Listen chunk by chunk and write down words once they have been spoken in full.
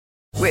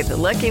With the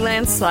Lucky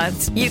Land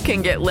Slots, you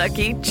can get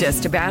lucky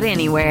just about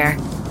anywhere.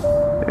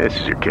 This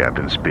is your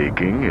captain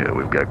speaking.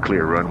 We've got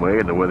clear runway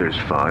and the weather's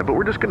fine, but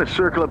we're just going to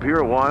circle up here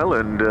a while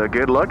and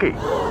get lucky.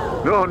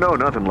 No,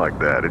 nothing like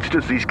that. It's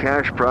just these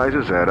cash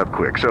prizes add up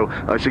quick. So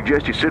I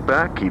suggest you sit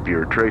back, keep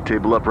your tray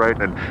table upright,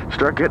 and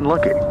start getting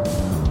lucky.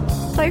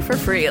 Play for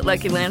free at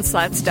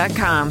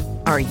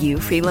LuckyLandSlots.com. Are you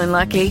feeling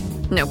lucky?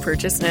 No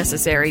purchase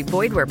necessary.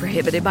 Void where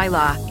prohibited by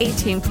law.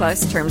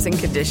 18+ terms and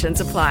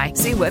conditions apply.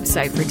 See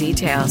website for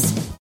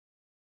details.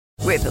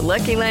 With the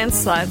Lucky Land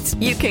Slots,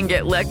 you can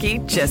get lucky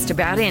just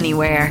about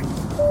anywhere.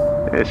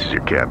 This is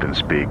your captain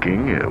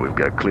speaking. We've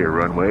got clear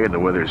runway and the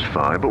weather's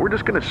fine, but we're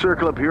just going to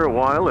circle up here a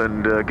while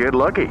and get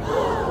lucky.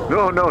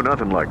 No,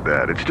 nothing like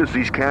that. It's just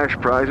these cash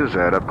prizes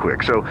add up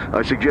quick. So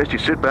I suggest you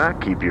sit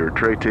back, keep your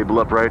tray table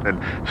upright, and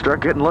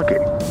start getting lucky.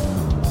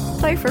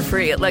 Play for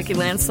free at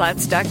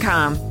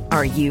LuckyLandSlots.com.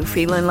 Are you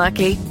feeling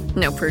lucky?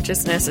 No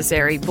purchase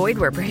necessary. Void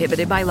where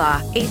prohibited by law.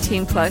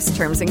 18+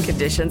 terms and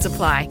conditions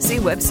apply. See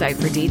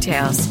website for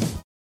details.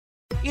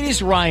 It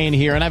is Ryan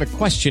here, and I have a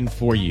question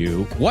for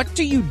you. What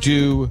do you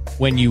do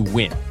when you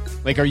win?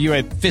 Like, are you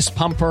a fist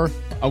pumper,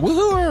 a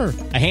woo-hooer,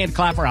 a hand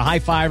clapper, a high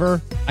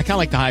fiver? I kind of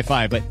like the high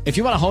five, but if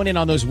you want to hone in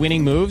on those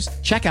winning moves,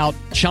 check out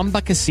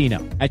Chumba Casino.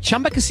 At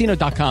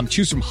ChumbaCasino.com,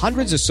 choose from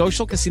hundreds of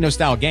social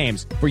casino-style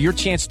games for your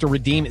chance to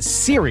redeem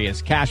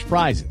serious cash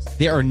prizes.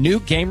 There are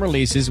new game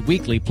releases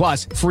weekly,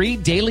 plus free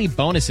daily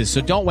bonuses, so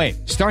don't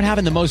wait. Start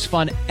having the most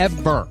fun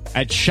ever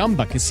at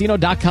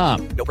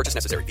ChumbaCasino.com. No purchase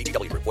necessary.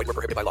 VGW. Void where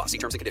prohibited by law. See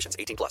terms and conditions.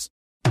 18+.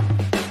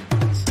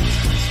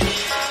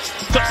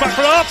 Touch back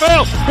for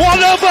Arfield. What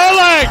a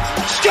volley!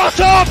 Scott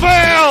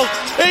Arfield!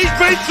 He's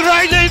been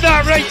threatening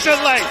that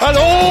recently.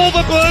 And all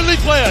the Burnley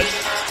players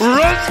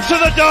run to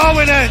the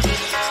Darwin end.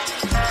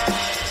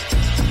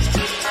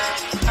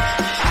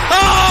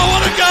 Oh,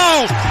 what a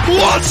goal!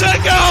 What a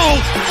goal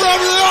from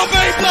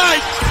Robbie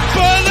Blake!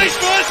 Burnley's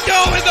first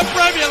goal in the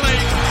Premier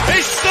League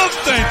is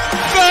something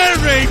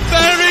very,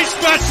 very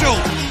special.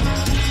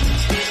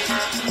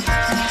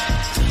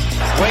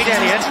 Wade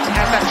Elliott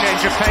has that change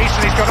of pace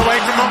and he's got away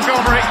from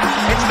Montgomery.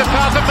 It's the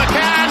path of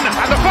McCann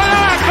and the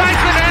follow-up finds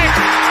the net.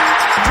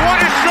 What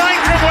a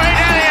strike from Wade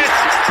Elliott.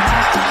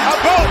 A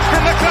bolt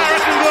from the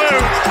claret and blue.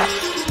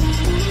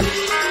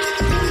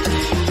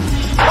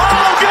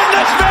 Oh,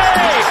 goodness me!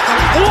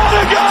 What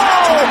a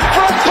goal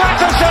from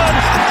Patterson!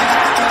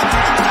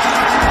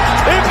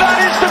 If that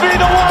is to be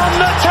the one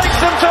that takes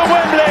them to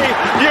Wembley,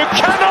 you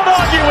cannot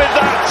argue with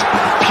that.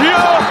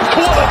 Pure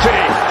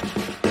quality.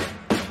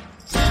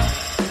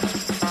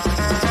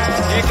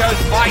 Here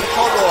goes Mike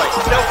Conroy.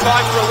 Still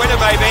time for a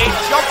winner maybe.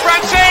 John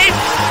Francis!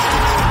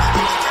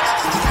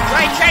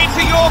 They came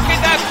to York in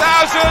their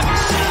thousands.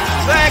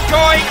 They're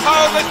going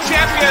home as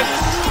champions.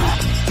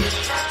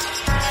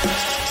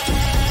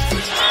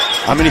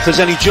 I mean, if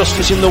there's any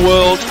justice in the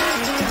world,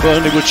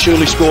 Burnley would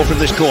surely score from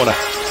this corner.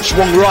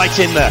 Swung right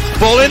in there.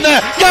 Ball in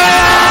there.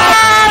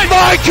 Yeah!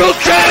 Michael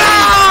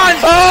Kennan!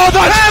 Oh,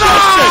 that's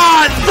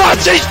justice! That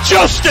is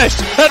justice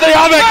at the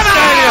Amex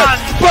Stadium.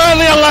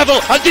 Burnley are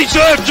level and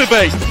deserve to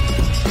be.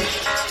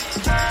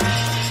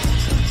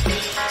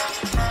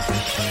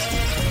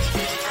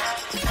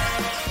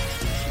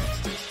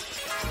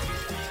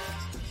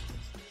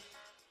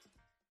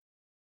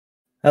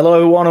 Hello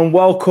everyone and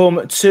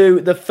welcome to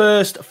the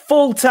first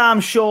full-time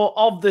show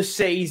of the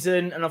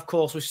season, and of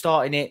course we're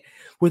starting it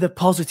with a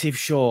positive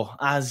show,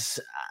 as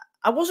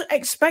I wasn't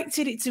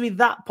expecting it to be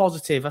that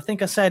positive. I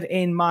think I said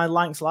in my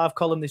Lancs Live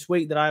column this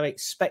week that I'm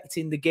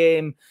expecting the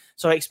the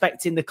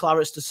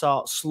Clarets to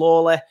start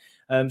slowly.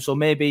 So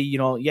maybe,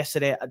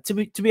 yesterday, to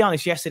be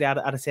honest, yesterday I'd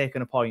have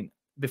taken a point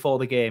before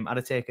the game. I'd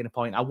have taken a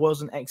point. I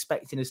wasn't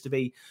expecting us to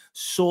be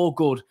so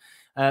good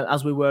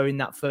as we were in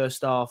that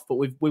first half, but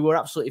we were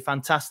absolutely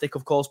fantastic.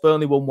 Of course,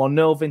 Burnley won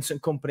 1-0.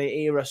 Vincent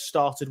Kompany era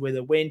started with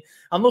a win.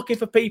 I'm looking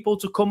for people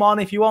to come on.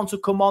 If you want to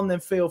come on, then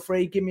feel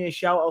free. Give me a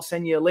shout. I'll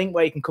send you a link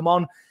where you can come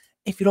on.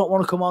 If you don't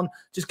want to come on,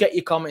 just get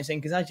your comments in,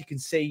 because as you can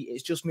see,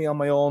 it's just me on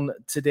my own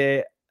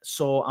today.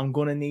 So I'm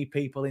going to need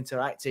people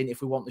interacting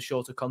if we want the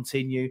show to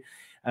continue.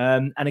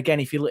 And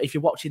again, if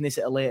you're watching this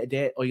at a later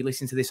date, or you're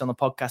listening to this on the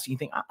podcast and you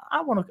think,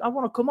 I want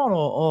to come on,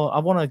 or I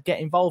want to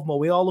get involved more,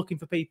 we are looking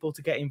for people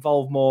to get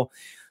involved more.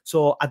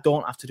 So I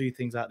don't have to do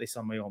things like this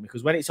on my own,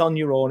 because when it's on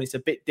your own, it's a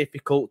bit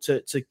difficult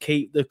to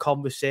keep the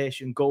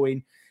conversation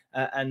going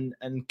and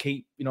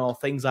keep,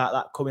 things like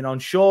that coming on.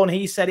 Sean,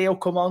 he said he'll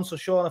come on. So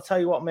Sean, I'll tell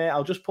you what, mate,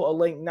 I'll just put a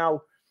link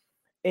now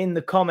in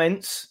the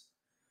comments.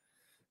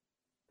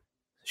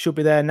 Should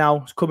be there now.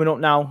 It's coming up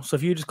now. So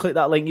if you just click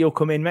that link, you'll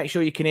come in. Make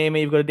sure you can hear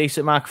me. You've got a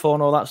decent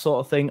microphone, all that sort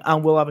of thing.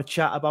 And we'll have a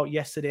chat about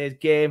yesterday's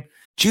game.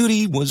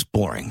 Judy was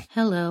boring.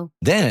 Hello.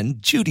 Then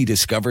Judy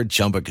discovered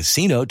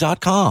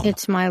ChumbaCasino.com.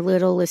 It's my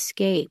little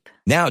escape.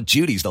 Now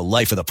Judy's the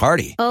life of the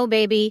party. Oh,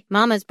 baby,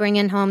 mama's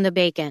bringing home the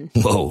bacon.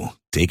 Whoa,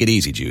 take it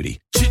easy, Judy.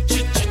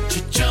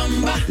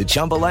 The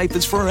Chumba life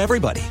is for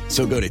everybody.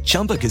 So go to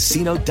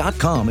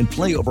ChumbaCasino.com and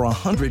play over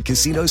 100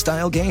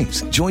 casino-style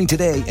games. Join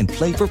today and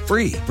play for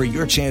free for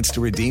your chance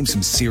to redeem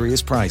some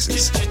serious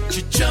prizes.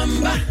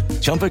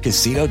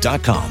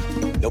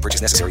 ChumbaCasino.com. No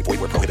purchase necessary. Void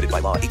where prohibited by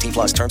law. 18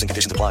 plus terms and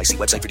conditions apply. See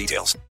website for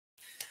details.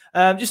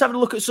 Just having a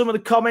look at some of the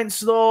comments,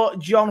 though.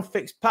 John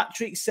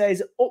Fitzpatrick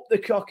says, up the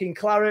cock in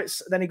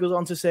Clarets. Then he goes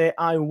on to say,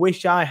 I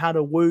wish I had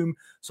a womb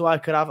so I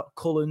could have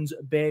Cullen's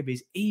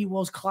babies. He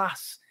was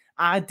class.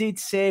 I did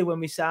say when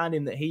we signed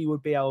him that he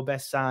would be our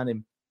best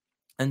signing.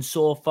 And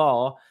so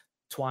far,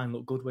 Twine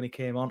looked good when he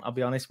came on. I'll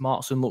be honest,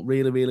 Martson looked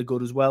really, really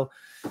good as well.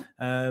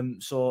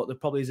 So there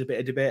probably is a bit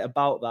of debate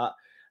about that.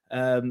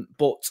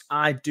 But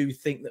I do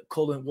think that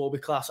Cullen will be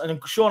class. And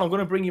Sean, I'm going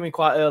to bring you in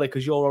quite early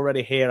because you're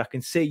already here. I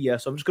can see you.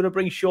 So I'm just going to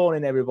bring Sean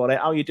in, everybody.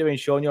 How are you doing,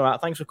 Sean? You all right?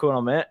 Thanks for coming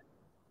on, mate.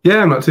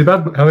 Yeah, I'm not too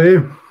bad. How are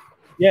you?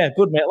 Yeah,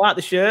 good, mate. Like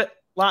the shirt.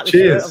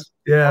 Cheers. Shirt.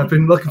 Yeah, I've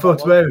been looking forward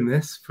to wearing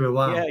this for a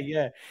while.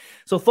 Yeah.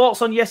 So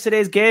thoughts on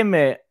yesterday's game,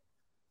 mate?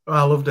 Oh,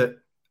 I loved it.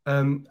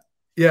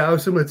 Yeah, I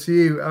was similar to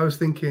you. I was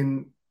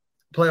thinking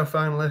playoff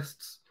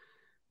finalists,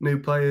 new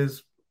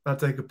players, I'd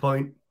take a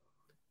point.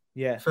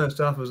 Yeah. First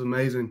half was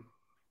amazing.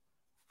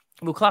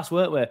 Well, class,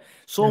 weren't we?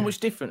 So much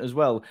different as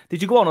well.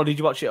 Did you go on or did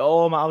you watch it at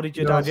home? How did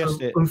you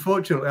digest it?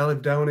 Unfortunately, I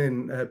live down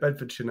in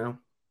Bedfordshire now.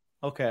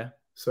 Okay.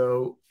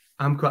 So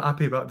I'm quite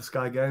happy about the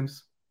Sky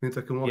Games. Means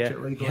I can watch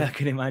it legally. Yeah, I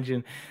can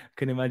imagine.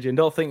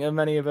 Don't think that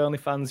many of Burnley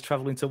fans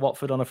travelling to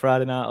Watford on a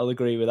Friday night will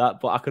agree with that,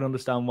 but I can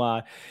understand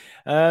why.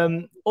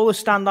 Other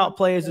standout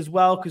players as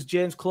well, because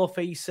James Clough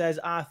says,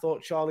 I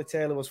thought Charlie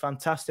Taylor was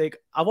fantastic.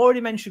 I've already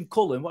mentioned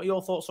Cullen. What are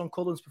your thoughts on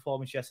Cullen's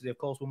performance yesterday? Of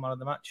course, one man of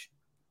the match.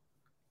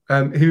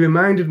 He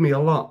reminded me a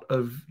lot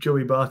of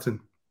Joey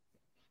Barton.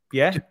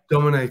 Yeah. Just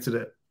dominated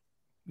it.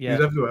 Yeah. He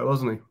was everywhere,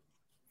 wasn't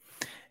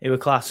he? He was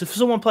class. So for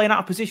someone playing out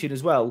of position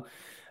as well,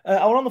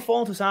 I was on the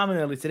phone to Simon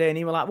earlier today and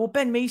he was like, well,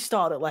 Ben Mee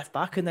started at left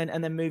back and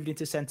then moved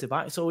into centre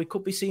back. So we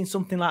could be seeing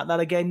something like that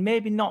again.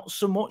 Maybe not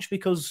so much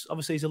because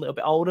obviously he's a little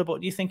bit older,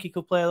 but do you think he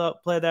could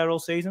play there all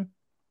season?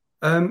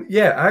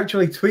 Yeah, I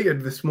actually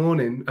tweeted this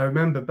morning. I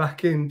remember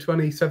back in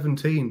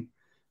 2017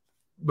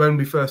 when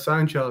we first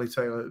signed Charlie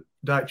Taylor,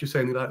 Dyche was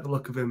saying he liked the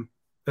look of him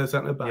as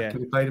centre back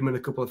and he played him in a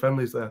couple of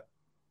friendlies there.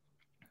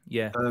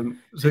 Yeah.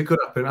 So it could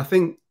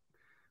happen.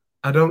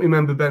 I don't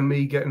remember Ben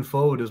Mee getting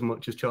forward as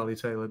much as Charlie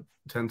Taylor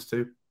tends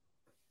to.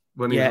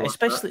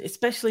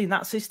 Especially in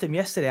that system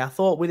yesterday. I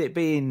thought with it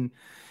being,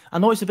 I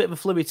know it's a bit of a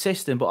fluid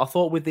system, but I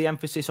thought with the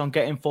emphasis on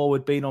getting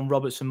forward being on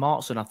Robertson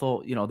Martson, I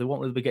thought, they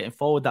won't really be getting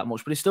forward that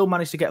much, but he still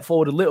managed to get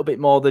forward a little bit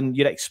more than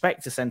you'd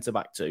expect a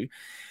centre-back to.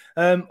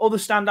 Other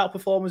standout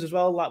performers as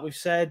well, like we've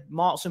said,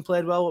 Martson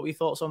played well. What were your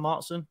thoughts on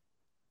Martson?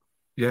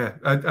 Yeah,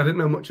 I didn't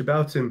know much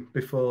about him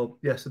before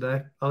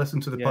yesterday. I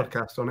listened to the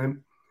podcast on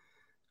him.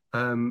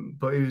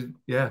 But he was,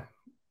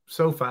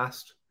 so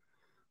fast,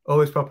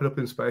 always popping up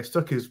in space,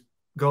 took his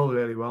goal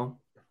really well.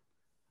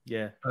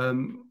 Yeah.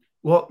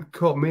 What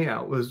caught me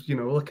out was,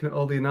 looking at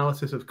all the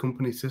analysis of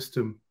Kompany's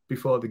system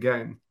before the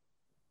game.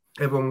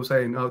 Everyone was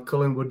saying,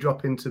 Cullen would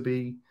drop in to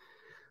be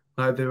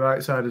like the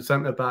right-sided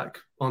centre-back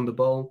on the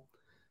ball.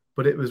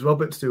 But it was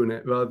Roberts doing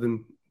it rather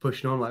than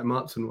pushing on like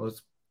Martson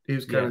was. He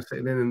was kind of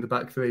sitting in the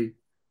back three,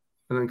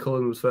 and then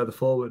Cullen was further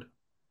forward,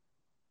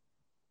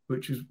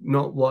 which is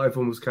not what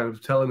everyone was kind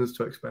of telling us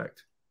to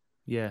expect.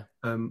 Yeah.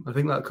 I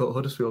think that caught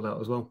Huddersfield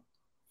out as well.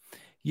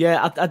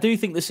 Yeah, I do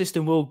think the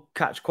system will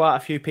catch quite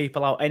a few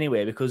people out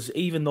anyway, because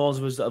even those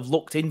of us that have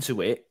looked into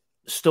it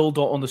still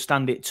don't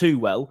understand it too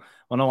well.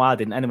 Well, no, I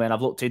didn't anyway, and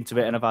I've looked into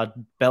it and I've had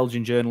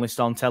Belgian journalists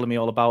on telling me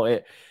all about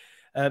it.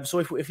 So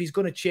if he's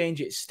going to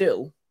change it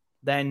still,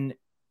 then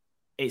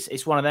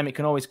it's one of them. It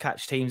can always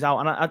catch teams out.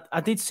 And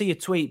I did see a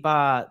tweet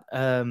by,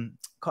 can't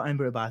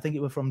remember it by, I think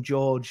it was from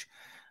George.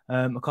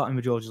 I can't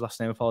remember George's last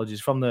name,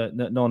 apologies, from the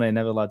No Nay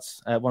Never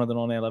lads, one of the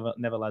No Nay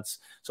Never lads.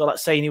 So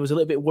that's saying he was a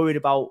little bit worried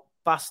about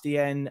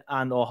Bastien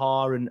and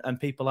O'Hara and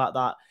people like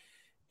that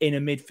in a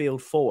midfield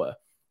four.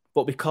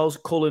 But because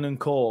Cullen and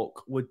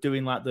Cork were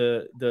doing like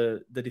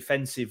the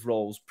defensive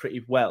roles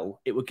pretty well,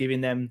 it were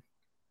giving them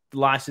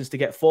license to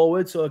get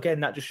forward. So again,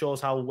 that just shows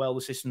how well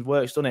the system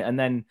works, doesn't it? And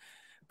then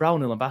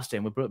Brownhill and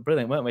Bastien were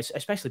brilliant, weren't we?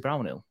 Especially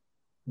Brownhill.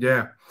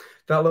 Yeah,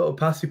 that little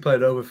pass he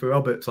played over for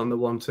Roberts on the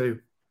 1-2.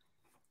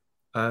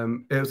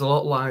 It was a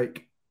lot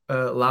like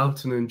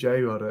Loughton and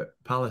J-Rod at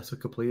Palace a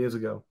couple of years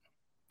ago.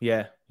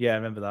 Yeah, I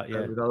remember that.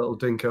 Yeah, with that little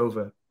dink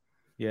over.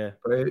 Yeah,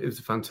 but it was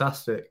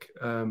fantastic.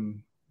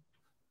 Something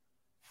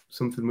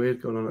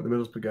weird going on at the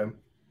Middlesbrough game.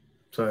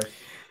 Sorry.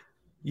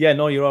 Yeah,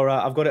 no, you're all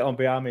right. I've got it on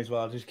behind me as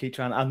well. I'll just keep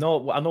trying. I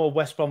know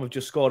West Brom have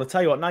just scored. I'll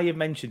tell you what, now you've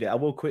mentioned it, I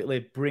will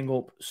quickly bring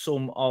up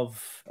some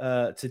of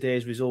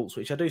today's results,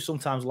 which I do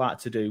sometimes like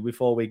to do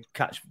before we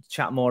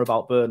chat more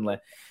about Burnley.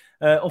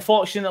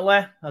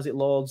 Unfortunately, as it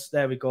loads,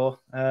 there we go.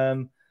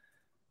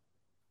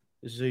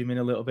 Zoom in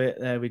a little bit.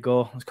 There we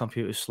go. This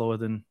computer's slower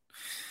than,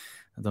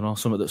 I don't know,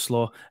 something that's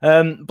slow.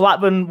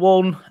 Blackburn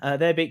won.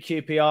 They beat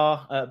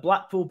QPR.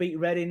 Blackpool beat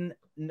Reading.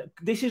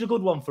 This is a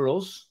good one for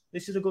us.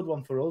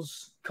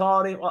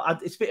 Cardiff, well,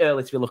 it's a bit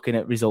early to be looking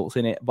at results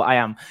in it, but I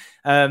am.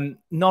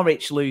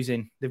 Norwich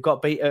losing. They've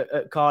got beat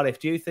at Cardiff.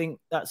 Do you think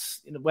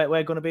that's where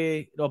we're going to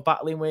be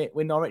battling with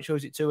Norwich, or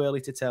is it too early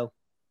to tell?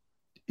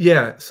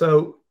 Yeah,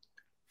 so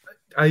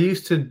I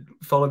used to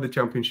follow the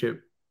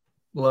Championship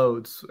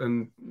loads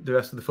and the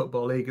rest of the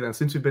Football League. And then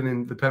since we've been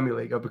in the Premier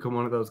League, I've become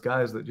one of those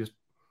guys that just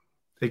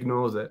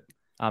ignores it.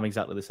 I'm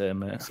exactly the same,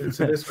 mate.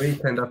 So this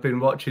weekend, I've been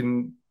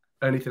watching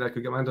anything I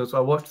could get my hands on. So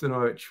I watched the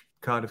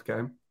Norwich-Cardiff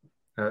game,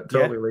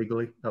 totally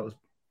legally. That was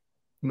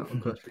not a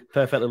question.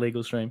 Perfectly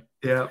legal stream.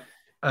 Yeah.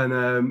 And,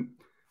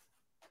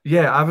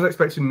 I was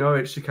expecting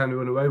Norwich to kind of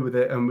run away with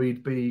it and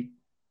we'd be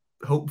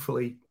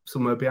hopefully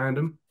somewhere behind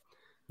them.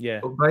 Yeah.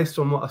 But based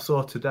on what I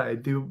saw today,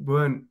 they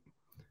weren't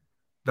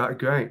that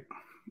great.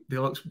 They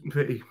looked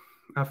pretty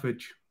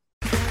average.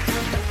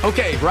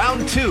 Okay,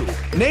 round 2.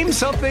 Name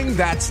something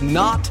that's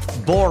not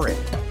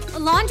boring. A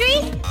laundry?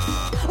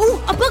 Ooh,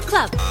 a book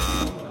club.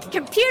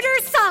 Computer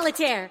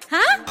solitaire,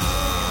 huh?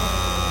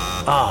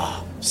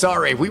 Ah,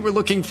 sorry, we were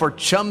looking for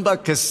Chumba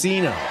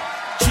Casino.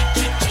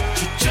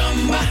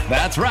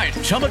 That's right,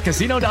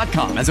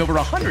 ChumbaCasino.com has over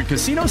 100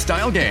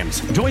 casino-style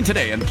games. Join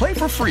today and play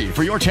for free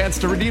for your chance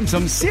to redeem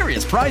some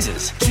serious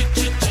prizes.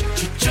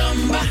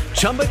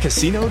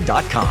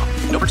 ChumbaCasino.com.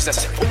 No purchase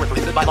necessary. Void where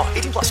prohibited by law.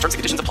 18+. Terms and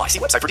conditions apply. See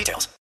website for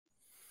details.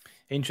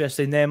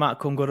 Interesting. They might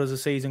come good as the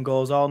season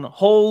goes on.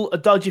 Hull, a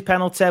dodgy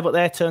penalty, but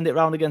they turned it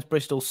round against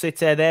Bristol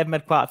City. They've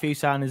made quite a few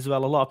signings as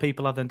well. A lot of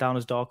people have them down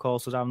as dark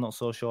horses. I'm not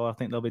so sure. I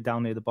think they'll be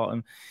down near the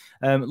bottom.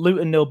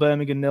 Luton 0,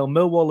 Birmingham 0.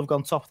 Millwall have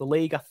gone top of the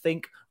league, I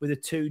think, with a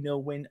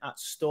 2-0 win at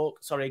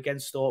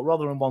against Stoke.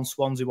 Rotherham 1,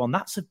 Swansea 1.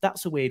 That's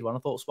a weird one. I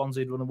thought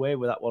Swansea would run away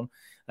with that one.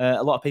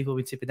 A lot of people have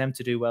been tipping them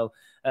to do well.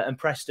 And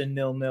Preston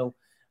 0-0.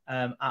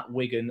 At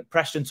Wigan.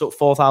 Preston took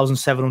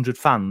 4,700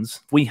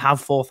 fans. We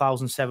have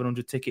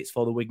 4,700 tickets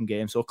for the Wigan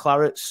game. So,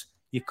 Clarets,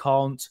 you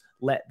can't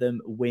let them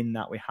win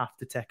that. We have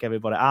to take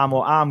everybody.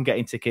 I'm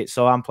getting tickets,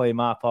 so I'm playing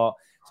my part.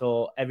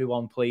 So,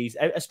 everyone, please,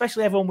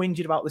 especially everyone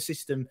whinging about the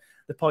system,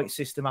 the point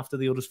system after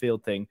the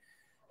Huddersfield thing.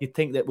 You'd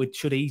think that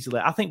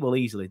I think we'll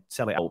easily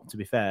sell it out, to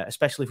be fair,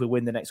 especially if we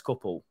win the next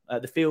couple.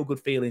 The feel-good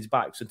feeling's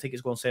back, so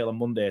tickets go on sale on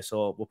Monday,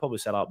 so we'll probably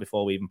sell out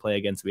before we even play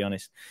again, to be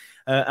honest.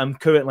 And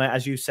currently,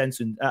 as you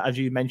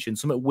mentioned,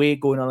 something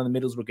weird going on in the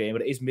Middlesbrough game,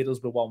 but it is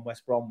Middlesbrough 1,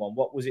 West Brom 1.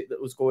 What was it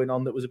that was going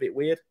on that was a bit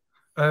weird?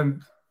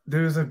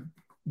 There was a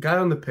guy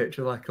on the pitch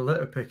with like a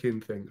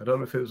litter-picking thing. I don't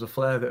know if it was a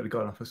flare that had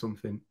gone off or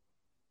something.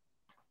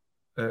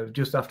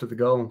 Just after the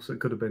goal, so it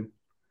could have been.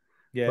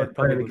 Yeah, but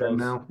probably again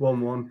now,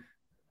 1-1.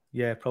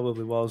 Yeah,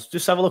 probably was.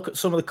 Just have a look at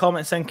some of the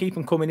comments and keep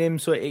them coming in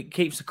so it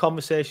keeps the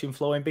conversation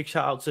flowing. Big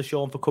shout out to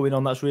Sean for coming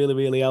on. That's really,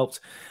 really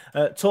helped.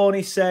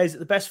 Tony says,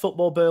 the best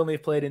football Burnley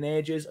have played in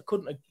ages. I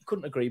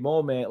couldn't agree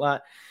more, mate.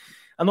 Like,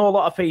 I know a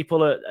lot of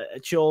people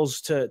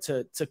chose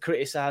to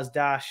criticise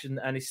Dash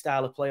and his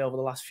style of play over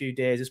the last few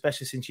days,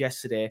 especially since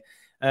yesterday.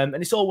 And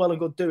it's all well and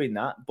good doing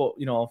that, but,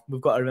 we've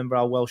got to remember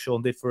how well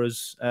Sean did for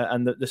us,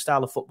 and the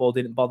style of football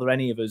didn't bother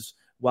any of us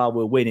while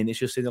we're winning. It's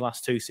just in the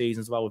last 2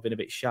 seasons while we've been a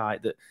bit shy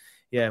that,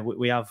 yeah,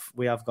 we have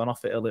gone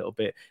off it a little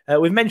bit.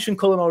 We've mentioned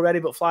Cullen already,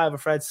 but Flyover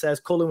Fred says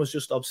Cullen was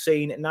just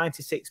obscene.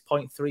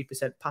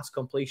 96.3% pass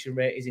completion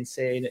rate is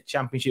insane at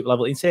championship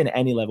level, insane at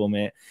any level,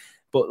 mate.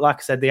 But like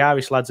I said, the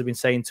Irish lads have been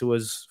saying to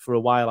us for a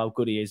while how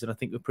good he is, and I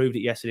think we proved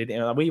it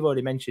yesterday. We've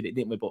already mentioned it,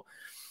 didn't we? But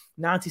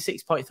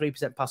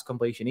 96.3% pass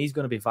completion, he's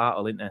going to be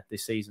vital, isn't he,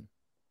 this season?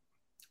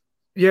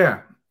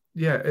 Yeah,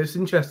 it's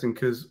interesting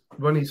because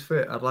when he's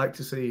fit, I'd like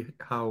to see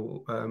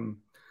how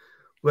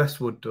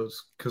Westwood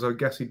does, because I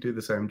guess he'd do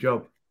the same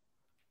job.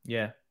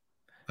 Yeah.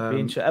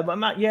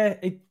 Matt, yeah,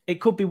 it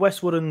could be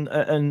Westwood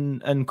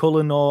and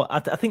Cullen, or I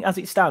think as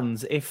it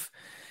stands, if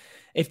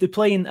they're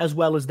playing as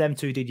well as them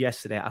two did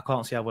yesterday, I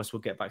can't see how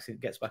Westwood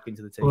gets back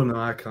into the team. Oh no,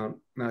 I can't.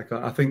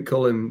 I think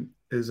Cullen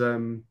is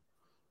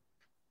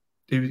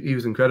he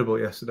was incredible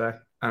yesterday,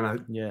 and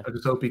I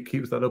just hope he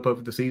keeps that up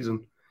over the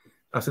season.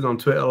 I seen on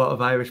Twitter a lot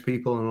of Irish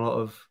people and a lot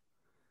of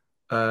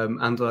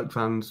Anderlecht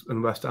fans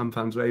and West Ham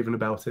fans raving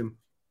about him.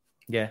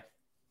 Yeah.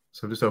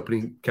 So I'm just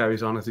hoping he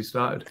carries on as he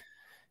started.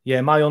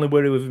 Yeah, my only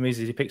worry with him is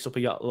he picks up a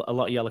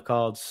lot of yellow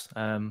cards.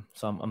 So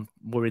I'm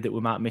worried that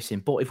we might miss him.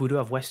 But if we do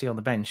have Westy on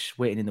the bench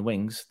waiting in the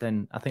wings,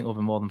 then I think we'll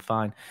be more than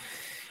fine.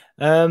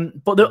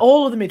 But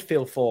all of the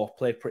midfield four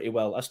played pretty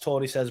well. As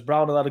Tony says,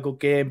 Brownell had a good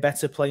game,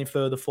 better playing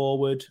further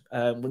forward.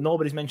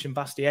 Nobody's mentioned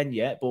Bastien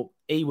yet, but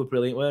he was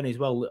brilliant, weren't he, as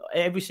well?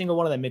 Every single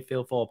one of them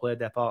midfield four played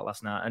their part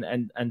last night.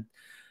 And I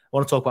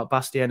want to talk about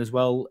Bastien as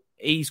well.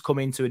 He's come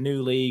into a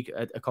new league,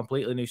 a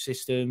completely new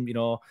system,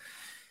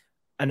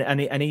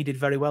 and he did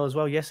very well as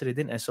well yesterday,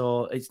 didn't he?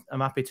 So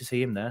I'm happy to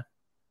see him there.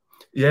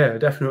 Yeah,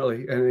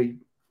 definitely. And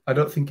I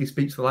don't think he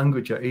speaks the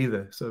language yet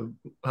either. So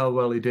how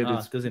well he did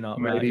does he not?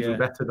 Made right, even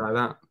better by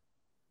that.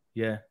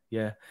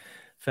 Yeah.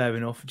 Fair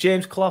enough.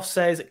 James Clough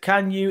says,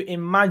 can you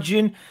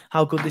imagine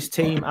how good this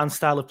team and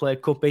style of play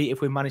could be if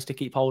we manage to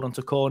keep hold on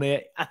to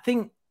Cornet? I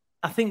think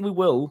we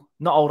will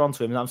not hold on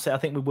to him. I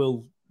think we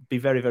will be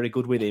very, very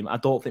good with him. I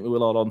don't think we will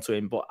hold on to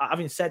him. But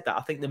having said that,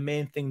 I think the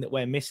main thing that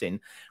we're missing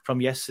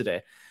from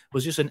yesterday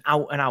was just an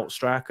out-and-out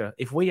striker.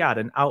 If we had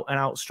an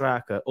out-and-out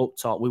striker up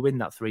top, we win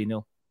that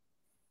 3-0.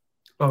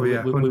 Oh,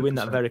 yeah. We win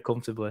that very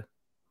comfortably.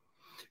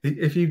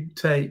 If you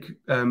take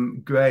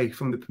Gray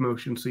from the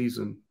promotion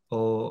season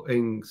or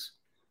Ings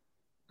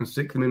and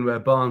stick them in where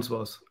Barnes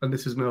was, and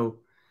this is no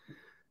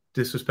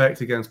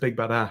disrespect against Big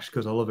Bad Ash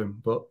because I love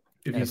him, but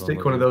if you Everyone stick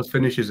loves one of him. those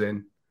finishes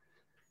in,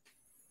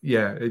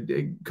 yeah,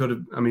 it could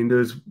have. I mean, there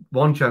was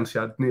one chance he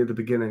had near the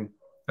beginning,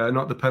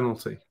 not the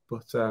penalty,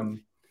 but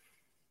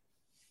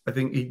I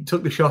think he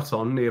took the shot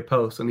on near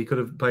post and he could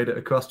have played it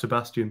across to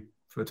Bastion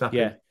for a tap.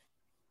 Yeah.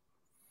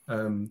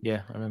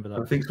 Yeah, I remember that.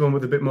 I think someone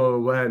with a bit more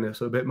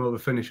awareness or a bit more of a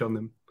finish on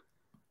them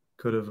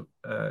could have.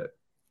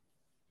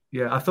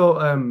 I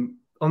thought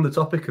on the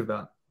topic of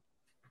that,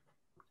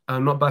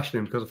 I'm not bashing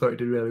him because I thought he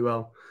did really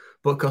well,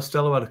 but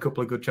Costello had a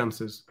couple of good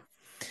chances.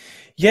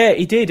 Yeah,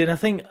 he did, and I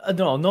think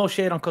no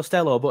shade on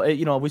Costello, but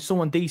with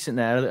someone decent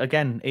there,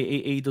 again,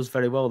 he does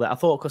very well there. I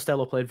thought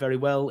Costello played very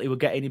well. He was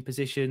getting in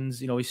positions.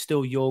 He's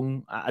still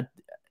young.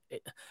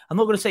 I'm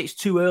not going to say it's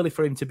too early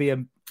for him to be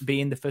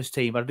in the first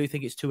team, but I do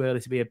think it's too early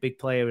to be a big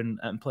player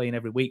and playing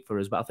every week for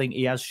us. But I think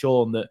he has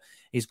shown that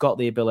he's got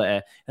the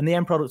ability, and the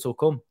end product will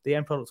come.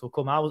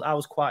 I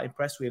was quite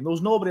impressed with him. There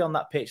was nobody on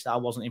that pitch that I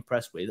wasn't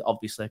impressed with,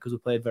 obviously, because we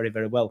played very,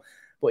 very well.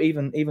 But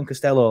even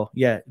Costello,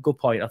 yeah, good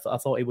point. I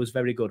thought he was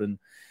very good, and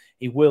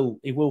he will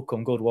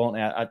come good, won't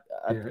he? I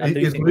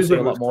do think we'll see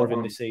a lot more of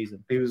him this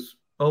season. He was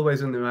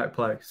always in the right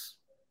place.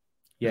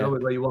 Yeah, he's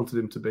always where you wanted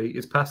him to be.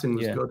 His passing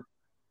was good.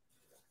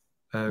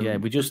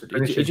 We just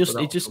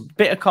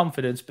bit of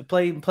confidence, but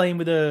playing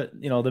with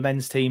the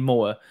men's team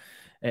more,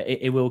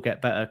 it will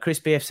get better. Chris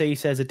BFC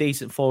says a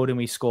decent forward and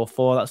we score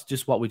 4. That's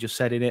just what we just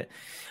said in it.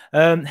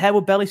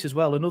 Harewood Bellis as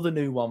well, another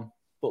new one,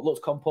 but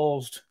looks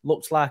composed.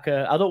 Looks like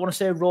I don't want to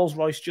say Rolls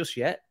Royce just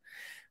yet,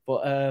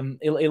 but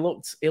it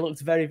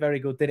looked very, very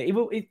good. Did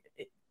it?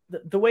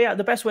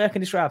 The best way I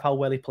can describe how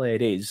well he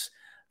played is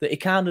that he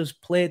kind of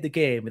played the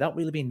game without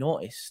really being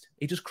noticed.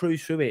 He just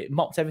cruised through it,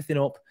 mopped everything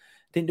up.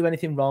 Didn't do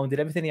anything wrong, did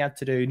everything he had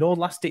to do. No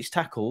last-ditch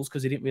tackles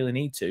because he didn't really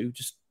need to.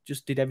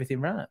 Just did everything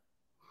right.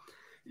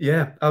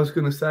 Yeah, I was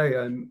going to say,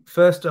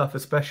 first off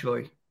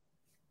especially,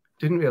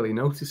 didn't really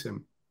notice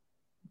him,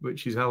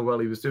 which is how well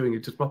he was doing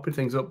it, just mopping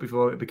things up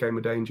before it became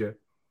a danger.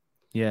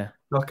 Yeah.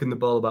 Knocking the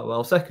ball about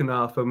well. Second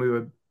half, when we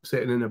were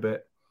sitting in a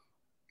bit,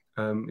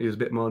 he was a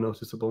bit more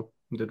noticeable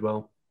and did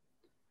well.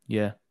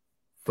 Yeah.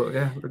 But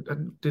yeah, I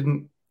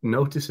didn't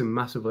notice him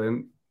massively.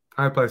 And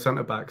I play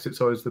centre-back, so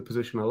it's always the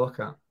position I look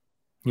at.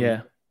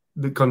 Yeah.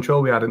 The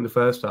control we had in the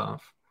first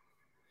half,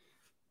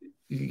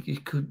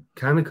 you could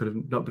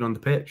have not been on the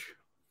pitch.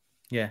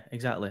 Yeah,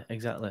 exactly.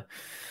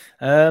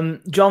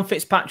 John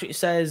Fitzpatrick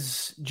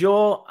says,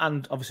 Joe,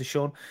 and obviously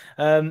Sean,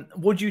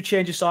 would you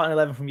change your starting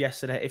 11 from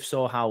yesterday? If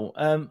so, how?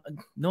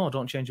 No,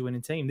 don't change your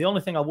winning team. The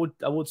only thing I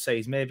would say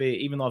is maybe,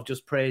 even though I've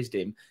just praised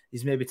him,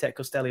 is maybe take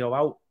Costello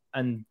out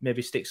and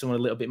maybe stick someone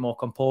a little bit more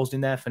composed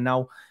in there for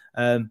now.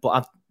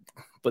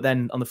 But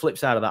then on the flip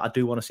side of that, I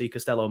do want to see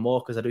Costello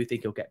more because I do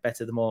think he'll get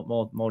better the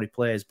more he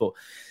plays. But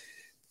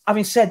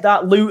having said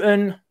that,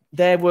 Luton,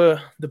 they were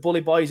the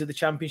bully boys of the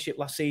Championship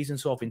last season,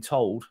 so I've been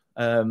told.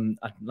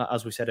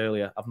 As we said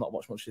earlier, I've not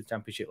watched much of the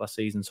Championship last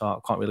season, so I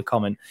can't really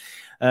comment.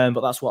 But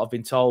that's what I've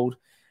been told.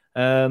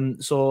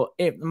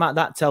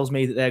 That tells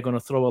me that they're going to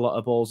throw a lot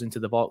of balls into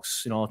the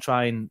box,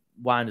 try and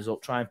wind us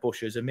up, try and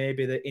push us, and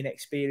maybe the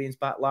inexperienced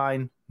back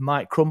line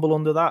might crumble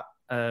under that.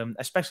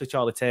 Especially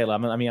Charlie Taylor. I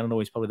mean, I know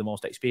he's probably the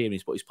most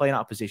experienced, but he's playing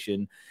out of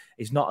position.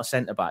 He's not a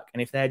centre-back.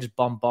 And if they just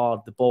bombard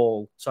the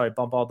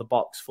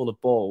box full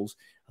of balls,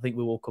 I think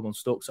we will come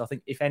unstuck. So I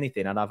think, if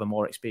anything, I'd have a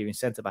more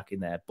experienced centre-back in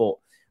there. But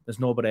there's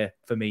nobody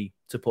for me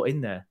to put in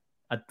there.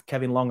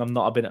 Kevin Long, I'm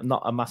not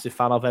a massive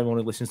fan of. Everyone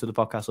who listens to the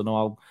podcast will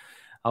know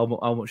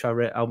how much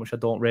I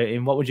don't rate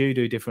him. What would you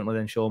do differently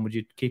then, Sean? Would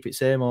you keep it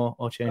same or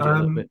change it a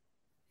little bit?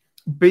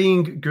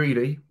 Being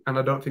greedy, and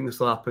I don't think this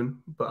will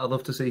happen, but I'd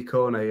love to see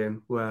Cornet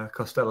in where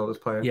Costello was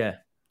playing.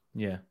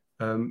 Yeah.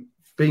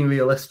 Being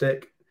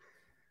realistic,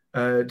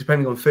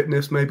 depending on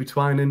fitness, maybe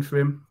Twine in for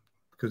him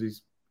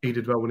because he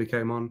did well when he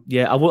came on.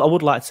 Yeah, I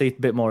would like to see a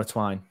bit more of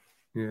Twine.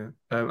 Yeah,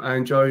 I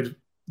enjoyed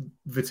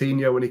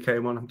Vitinho when he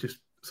came on. I'm just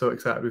so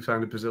excited we've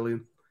signed a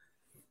Brazilian.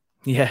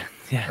 Yeah,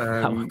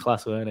 that was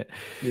class, wasn't it?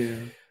 Yeah,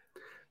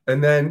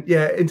 and then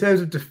in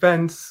terms of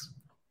defence.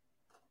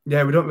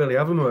 Yeah, we don't really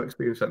have a more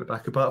experienced centre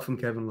back apart from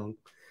Kevin Long.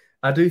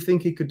 I do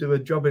think he could do a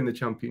job in the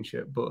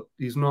Championship, but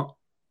he's not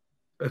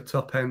a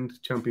top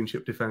end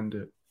Championship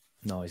defender.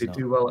 No, he's He'd not.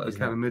 do well at a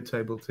kind of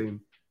mid-table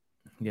team.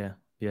 Yeah,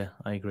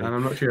 I agree. And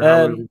I'm not sure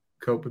how we'll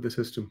cope with the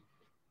system.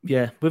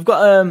 Yeah, we've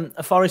got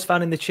a Forest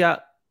fan in the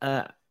chat,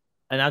 and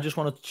I just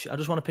want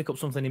to pick up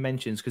something he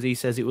mentions because he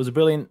says it was a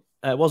brilliant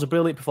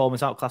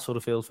performance, outclassed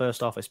Huddersfield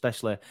first half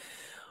especially.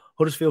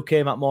 Huddersfield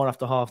came out more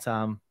after half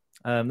time.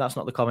 That's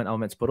not the comment I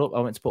meant to put up.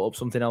 I meant to put up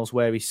something else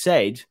where he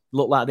said,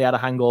 looked like they had a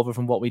hangover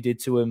from what we did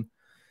to him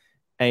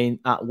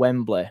at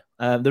Wembley.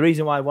 The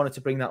reason why I wanted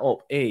to bring that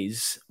up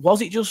is,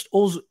 was it just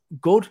us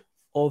good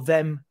or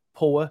them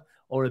poor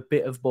or a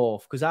bit of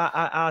both? Because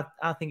I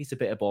think it's a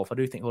bit of both. I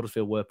do think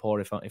Huddersfield were poor,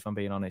 if I'm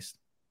being honest.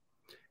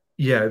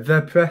 Yeah,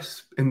 their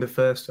press in the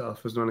first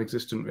half was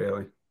non-existent,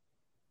 really.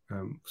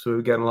 So we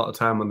were getting a lot of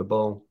time on the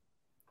ball.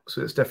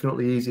 So it's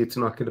definitely easier to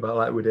knock it about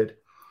like we did.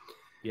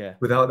 Yeah.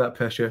 Without that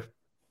pressure.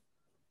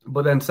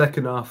 But then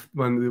second half,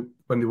 when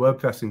they were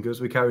pressing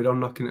us, we carried on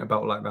knocking it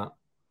about like that.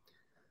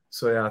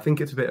 So, yeah, I think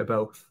it's a bit of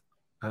both.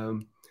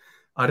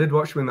 I did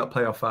watch them in that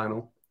playoff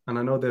final, and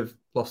I know they've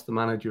lost the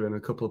manager and a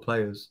couple of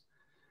players,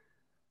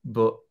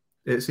 but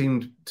it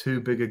seemed too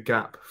big a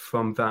gap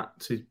from that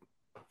to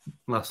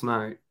last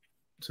night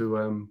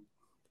to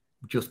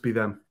just be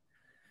them.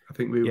 I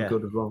think we were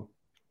good as well.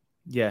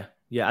 Yeah,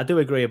 I do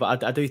agree,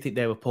 but I do think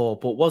they were poor.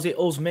 But was it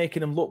us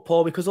making them look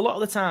poor? Because a lot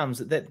of the times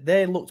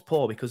they looked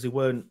poor because they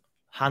weren't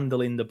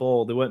handling the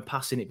ball, they weren't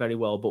passing it very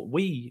well. But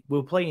we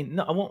were playing.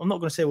 No, I'm not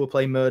going to say we're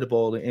playing murder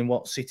ball in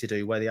what City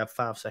do, where they have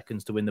 5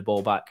 seconds to win the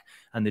ball back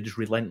and they're just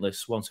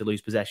relentless once they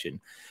lose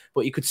possession.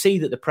 But you could see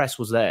that the press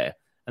was there,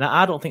 and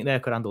I don't think they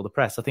could handle the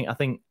press. I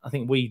think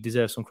we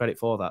deserve some credit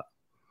for that.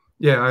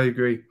 Yeah, I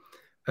agree.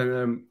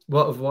 And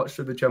what I've watched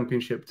of the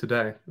Championship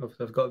today,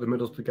 I've got the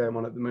Middlesbrough game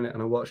on at the minute,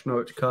 and I watched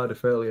Norwich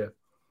Cardiff earlier.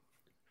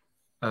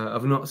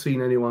 I've not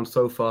seen anyone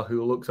so far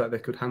who looks like they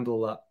could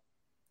handle that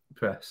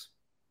press.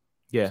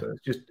 Yeah. So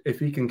it's just if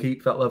he can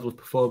keep that level of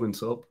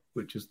performance up,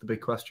 which is the big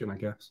question, I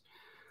guess.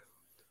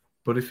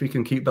 But if he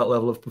can keep that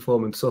level of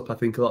performance up, I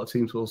think a lot of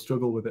teams will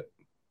struggle with it.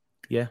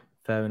 Yeah,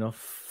 fair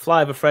enough.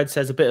 Flyover Fred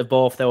says a bit of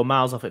both. They were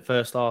miles off at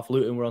first half.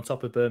 Luton were on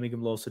top of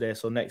Birmingham loads today,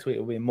 so next week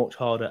will be a much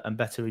harder and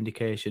better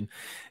indication.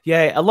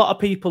 Yeah, a lot of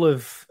people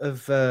have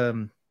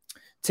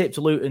tipped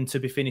Luton to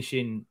be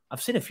finishing.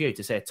 I've seen a few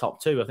to say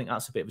top 2. I think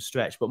that's a bit of a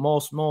stretch, but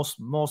most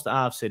that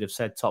I've seen have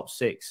said top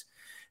 6.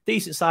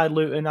 Decent side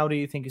Luton. How do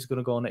you think it's going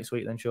to go next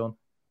week then, Sean?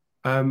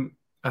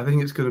 I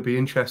think it's going to be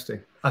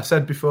interesting. I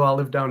said before I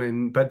live down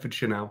in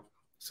Bedfordshire now,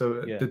 so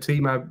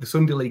the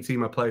Sunday League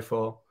team I play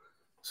for.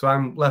 So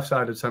I'm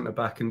left-sided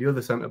centre-back, and the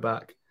other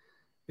centre-back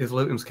is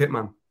Luton's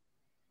kitman.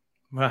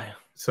 Right.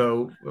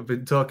 So I've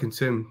been talking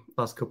to him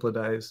last couple of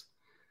days.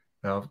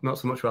 Well, not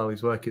so much while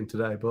he's working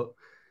today, but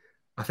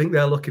I think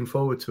they're looking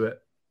forward to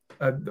it.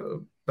 That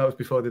was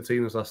before the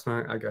team was last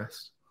night, I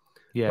guess.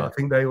 Yeah. But I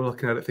think they were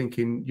looking at it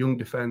thinking, young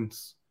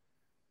defence,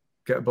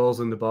 get balls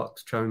in the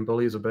box, try and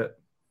bully us a bit.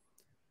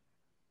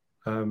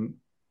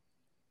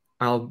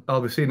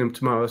 I'll be seeing him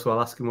tomorrow, so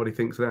I'll ask him what he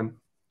thinks then.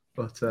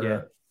 But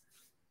I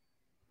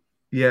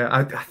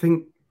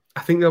think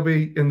they'll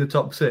be in the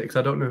top 6.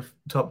 I don't know if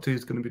top 2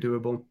 is going to be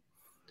doable.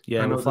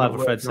 Yeah, well, Flavour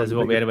Fred says he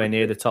won't be anywhere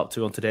near the top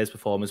 2 on today's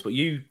performance. But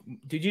you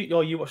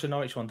watched the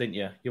Norwich one, didn't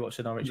you? You watched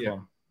the Norwich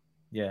one.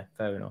 Yeah,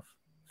 fair enough.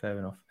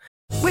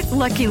 With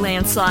Lucky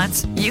Land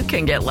Slots, you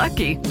can get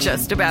lucky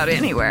just about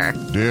anywhere.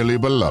 Dearly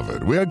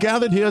beloved, we are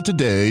gathered here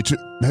today to...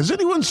 Has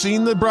anyone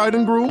seen the bride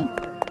and groom?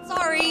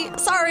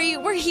 Sorry,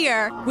 we're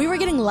here. We were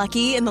getting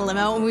lucky in the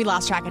limo and we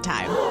lost track of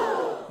time.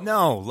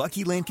 No,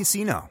 Lucky Land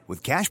Casino,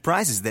 with cash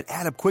prizes that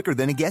add up quicker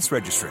than a guest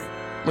registry.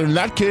 In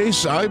that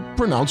case, I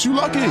pronounce you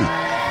lucky.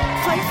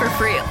 Play for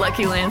free at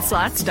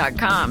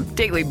LuckyLandSlots.com.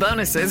 Daily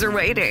bonuses are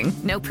waiting.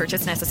 No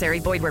purchase necessary.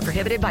 Void where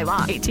prohibited by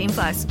law.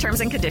 18+.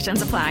 Terms and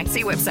conditions apply.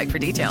 See website for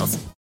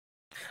details.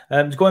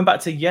 Going back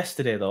to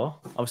yesterday, though,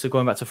 obviously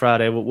going back to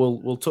Friday,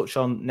 we'll touch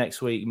on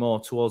next week more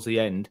towards the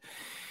end.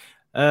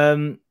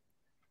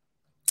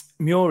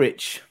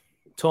 Muric,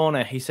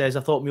 Tony, he says, I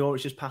thought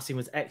Muric's passing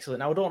was excellent.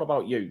 Now, I don't know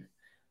about you,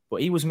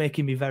 but he was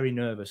making me very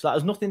nervous. That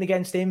was nothing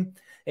against him.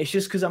 It's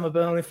just because I'm a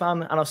Burnley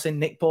fan and I've seen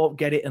Nick Pope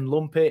get it and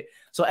lump it.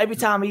 So every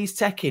time he's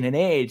taking an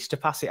age to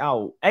pass it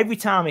out, every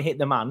time he hit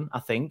the man, I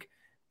think,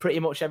 pretty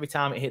much every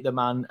time it hit the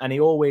man, and he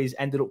always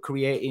ended up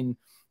creating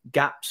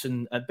gaps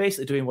and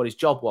basically doing what his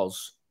job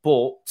was.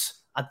 But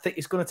I think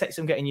it's going to take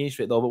some getting used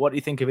to it, though. But what do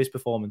you think of his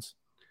performance?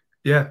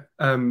 Yeah,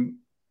 in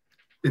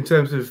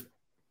terms of,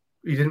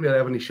 he didn't really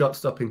have any shot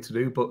stopping to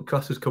do, but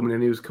Costa's coming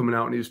in, he was coming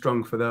out and he was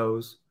strong for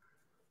those.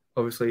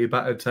 Obviously, he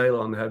battered Taylor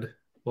on the head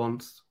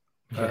once.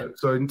 Yeah.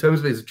 So in terms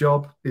of his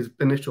job, his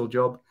initial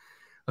job,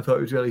 I thought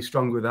he was really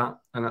strong with that.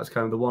 And that's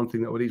kind of the one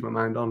thing that would ease my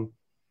mind on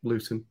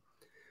Luton.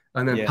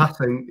 And then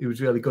passing, he was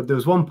really good. There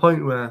was one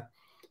point where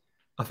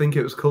I think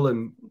it was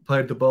Cullen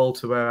played the ball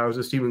to where I was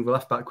assuming the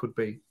left back would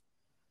be.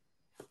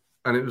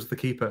 And it was the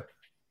keeper.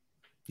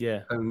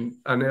 Yeah. And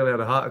I nearly had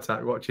a heart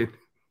attack watching.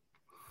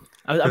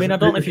 I mean, I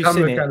don't know if you've seen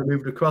it. The camera kind of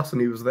moved across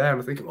and he was there.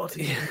 And I think, what?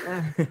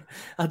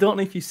 I don't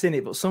know if you've seen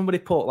it, but somebody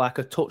put like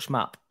a touch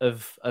map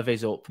of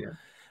his up. Yeah.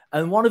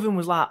 And one of them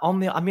was like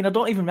on the, I mean, I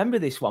don't even remember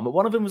this one, but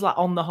one of them was like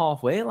on the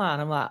halfway line.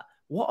 I'm like,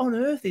 what on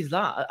earth is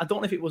that? I don't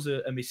know if it was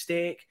a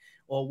mistake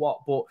or what,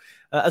 but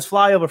as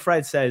Flyover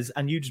Fred says,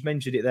 and you just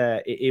mentioned it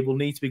there, it will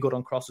need to be good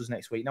on crosses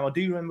next week. Now, I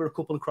do remember a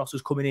couple of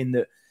crosses coming in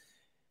that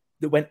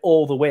went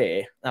all the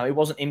way. Now, it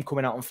wasn't him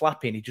coming out and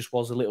flapping. He just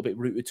was a little bit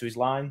rooted to his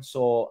line.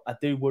 So I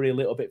do worry a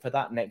little bit for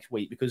that next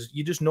week because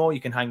you just know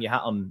you can hang your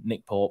hat on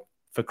Nick Pope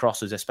for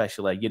crosses,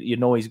 especially. You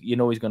know he's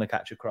going to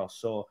catch a cross.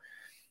 So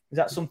is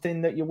that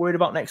something that you're worried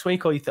about next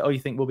week, or you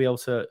think we'll be able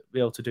to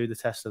do the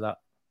test of that,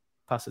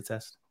 pass the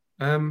test?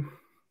 I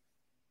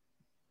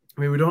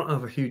mean, we don't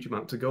have a huge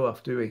amount to go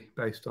off, do we?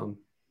 Based on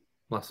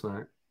last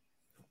night,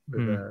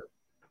 because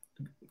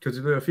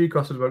there were a few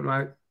crosses went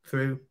right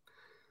through.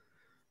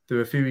 There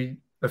were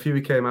a few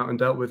he came out and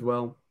dealt with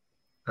well.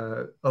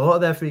 A lot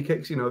of their free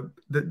kicks, you know,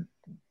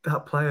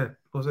 that player,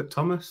 was it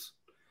Thomas,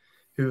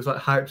 who was like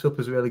hyped up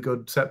as a really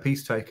good set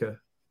piece taker.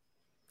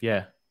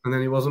 Yeah, and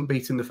then he wasn't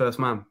beating the first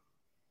man.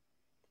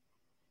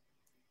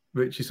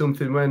 which is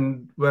something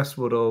when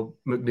Westwood or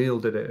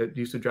McNeil did it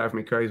used to drive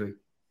me crazy.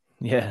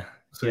 Yeah.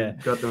 So yeah.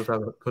 God knows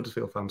how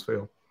Huddersfield fans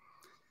feel.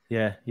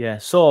 Yeah.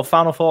 So,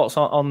 final thoughts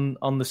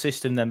on the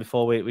system then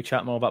before we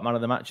chat more about man of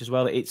the match as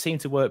well. It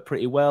seemed to work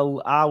pretty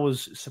well. I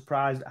was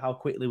surprised at how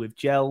quickly we've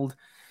gelled.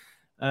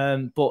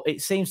 But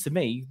it seems to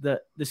me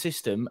that the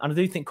system, and I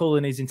do think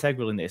Cullen is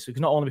integral in this,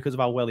 because not only because of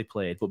how well he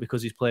played, but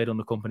because he's played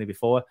under company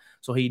before.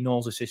 So he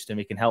knows the system.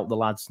 He can help the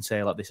lads and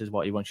say, like, this is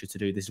what he wants you to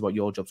do. This is what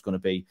your job's going to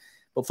be.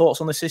 But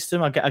thoughts on the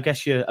system? I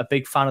guess you're a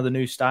big fan of the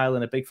new style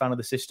and a big fan of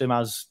the system,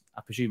 as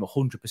I presume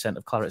 100%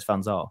 of Clarets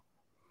fans are.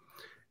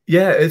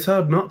 Yeah, it's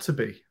hard not to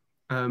be.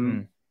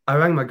 I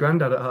rang my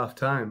granddad at half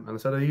time and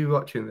I said, "Are you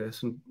watching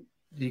this?" And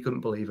he couldn't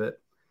believe it.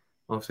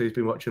 Obviously, he's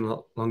been watching a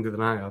lot longer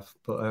than I have.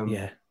 But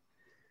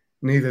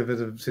neither of us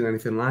have seen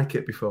anything like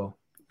it before.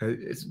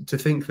 It's to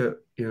think that,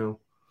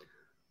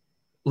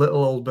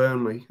 little old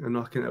Burnley are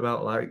knocking it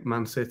about like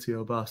Man City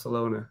or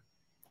Barcelona.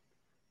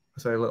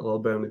 I say little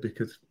old Burnley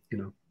because,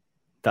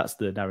 that's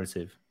the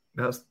narrative.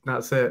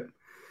 That's it.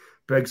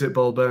 Brexit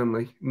ball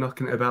Burnley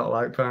knocking it about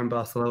like prime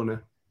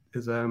Barcelona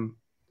is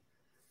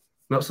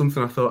not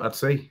something I thought I'd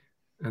see.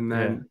 And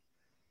then,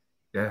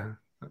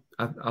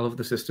 I love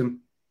the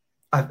system.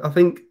 I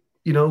think,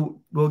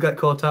 we'll get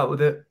caught out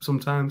with it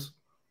sometimes,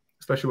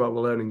 especially while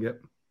we're learning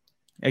it.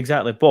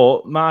 Exactly.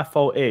 But my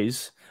fault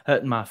is...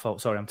 my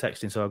fault. Sorry, I'm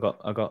texting, so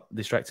I got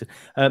distracted.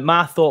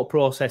 My thought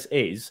process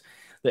is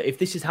that if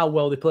this is how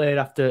well they played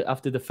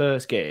after the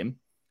first game,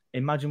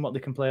 imagine what they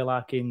can play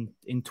like in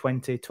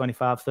 20,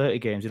 25, 30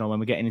 games, when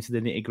we're getting into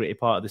the nitty-gritty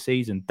part of the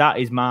season. That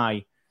is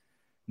my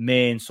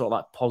main sort of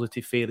like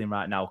positive feeling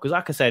right now. Because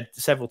like I said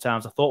several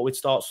times, I thought we'd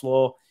start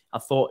slow. I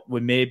thought we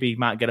maybe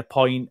might get a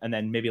point and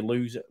then maybe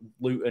lose at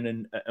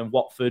Luton and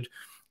Watford.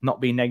 Not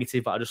being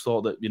negative, but I just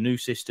thought that the new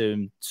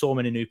system, so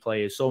many new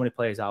players, so many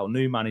players out,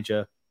 new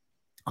manager,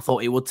 I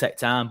thought it would take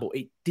time, but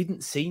it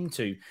didn't seem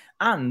to.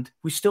 And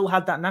we still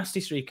had that nasty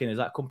streak in, as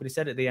that company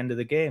said at the end of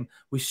the game.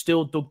 We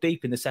still dug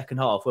deep in the second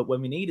half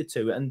when we needed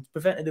to and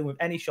prevented them with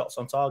any shots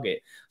on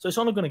target. So it's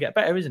only going to get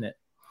better, isn't it?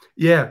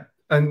 Yeah.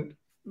 And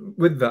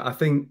with that, I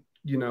think,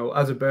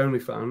 as a Burnley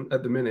fan,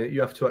 at the minute,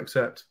 you have to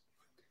accept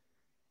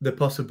the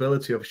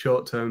possibility of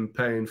short-term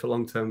pain for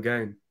long-term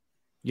gain.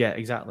 Yeah,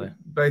 exactly.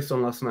 Based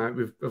on last night,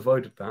 we've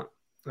avoided that.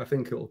 I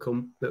think it will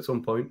come at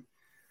some point.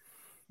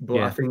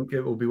 But I think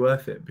it will be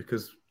worth it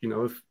because,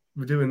 if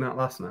we're doing that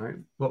last night,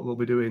 what we'll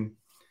be doing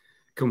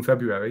come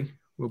February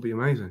will be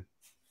amazing.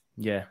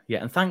 Yeah.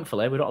 And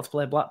thankfully, we don't have to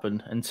play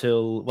Blackburn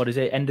until,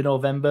 end of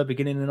November,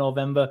 beginning of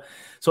November.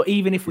 So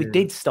even if we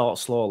did start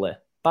slowly,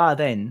 by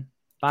then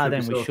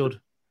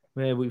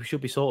we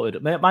should be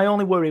sorted. My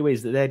only worry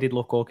is that they did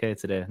look okay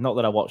today. Not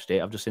that I watched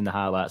it. I've just seen the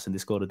highlights and they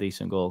scored a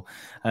decent goal.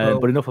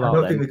 But enough about that.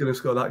 I don't think they're going to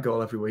score that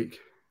goal every week.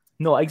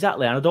 No,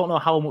 exactly. And I don't know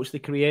how much they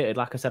created.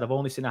 Like I said, I've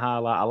only seen a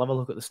highlight. I'll have a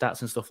look at the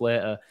stats and stuff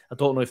later. I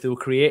don't know if they were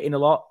creating a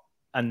lot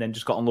and then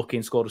just got unlucky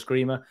and scored a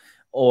screamer,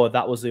 or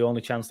that was the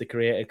only chance they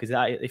created. Because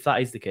if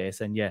that is the case,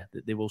 then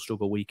they will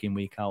struggle week in,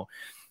 week out.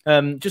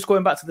 Just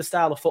going back to the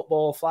style of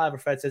football,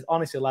 Flyover Fred says,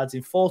 honestly, lads,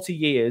 in 40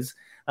 years,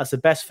 that's the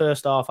best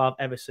first half I've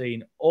ever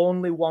seen.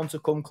 Only one to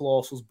come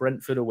close was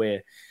Brentford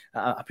away.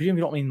 I presume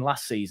you don't mean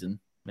last season,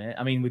 mate.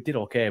 I mean, we did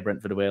okay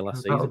Brentford away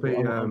last season. That'll be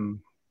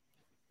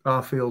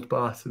Arfield,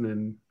 Barton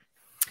and...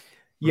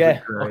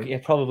 Yeah, okay,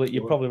 probably.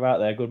 You're probably right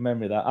there. Good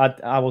memory that.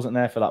 I wasn't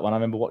there for that one. I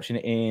remember watching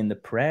it in the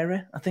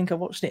Prairie. I think I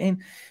watched it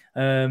in.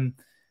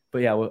 But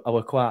yeah, I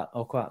was quite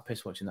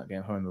pissed watching that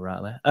game. If I remember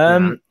rightly.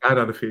 I'd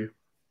had a few.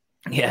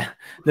 Yeah,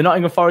 the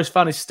Nottingham Forest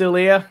fan is still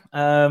here.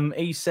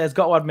 He says,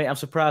 got to admit, I'm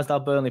surprised how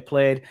Burnley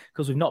played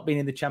because we've not been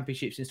in the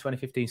Championship since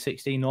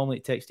 2015-16. Normally,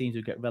 it takes teams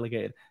who get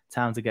relegated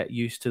time to get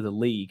used to the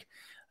league.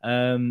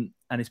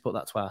 And he's put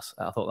that twice.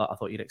 I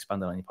thought you'd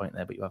expand on your point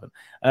there, but you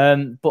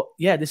haven't. But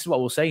yeah, this is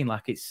what we're saying.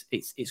 Like it's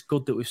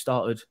good that we've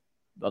started.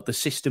 The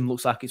system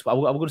looks like it's. I'm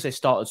going to say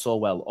started so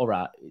well. All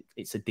right,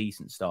 it's a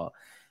decent start,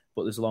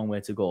 but there's a long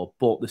way to go.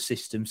 But the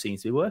system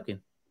seems to be working.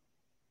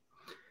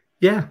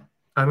 Yeah,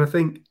 and I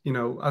think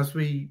as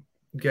we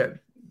get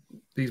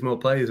these more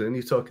players in,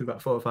 he's talking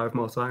about 4 or 5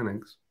 more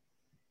signings.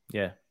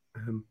 Yeah,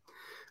 and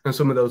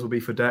some of those will be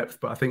for depth,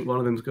 but I think one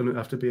of them is going to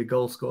have to be a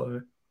goal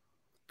scorer,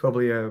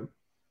 probably a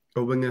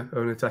winger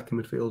or an attacking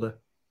midfielder.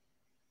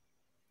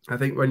 I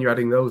think when you're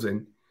adding those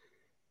in,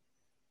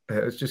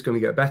 it's just going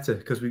to get better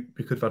because we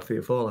could have had 3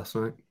 or 4 last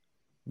night.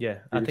 Yeah,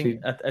 I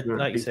think,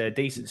 like you say, a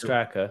decent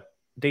striker,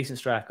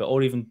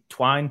 or even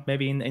Twine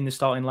maybe in the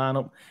starting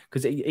lineup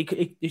because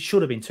it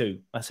should have been 2.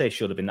 I say it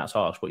should have been, that's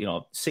harsh, but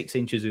 6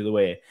 inches either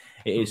way,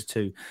 it is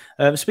 2.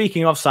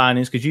 Speaking of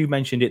signings, because you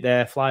mentioned it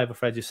there, Flyover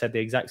Fred just said the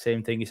exact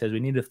same thing. He says we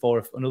need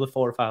another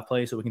 4 or 5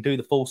 players so we can do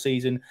the full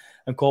season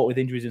and cope with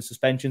injuries and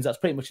suspensions. That's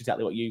pretty much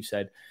exactly what you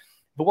said.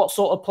 But what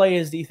sort of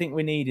players do you think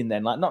we need in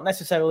then? Like, not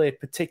necessarily a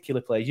particular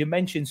player. You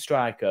mentioned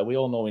striker. We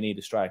all know we need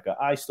a striker.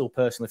 I still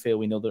personally feel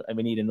we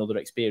need another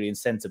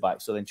experienced centre-back,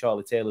 so then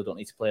Charlie Taylor don't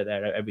need to play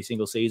there every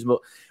single season.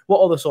 But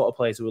what other sort of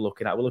players are we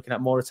looking at? We're looking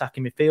at more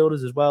attacking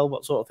midfielders as well.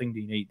 What sort of thing do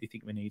you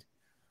think we need?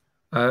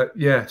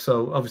 Yeah,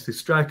 so obviously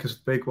striker's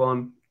a big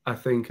one. I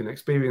think an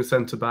experienced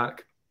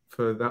centre-back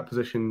for that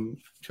position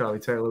Charlie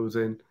Taylor was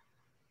in.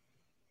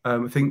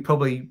 I think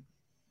probably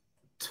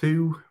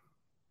 2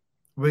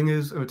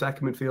 wingers of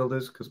attacking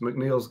midfielders, because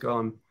McNeil's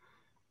gone.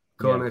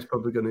 Cornet's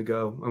probably going to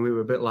go, and we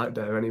were a bit light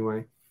there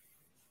anyway.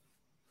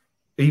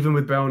 Even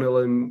with Brownhill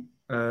and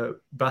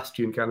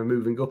Bastian kind of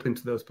moving up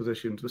into those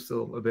positions, we're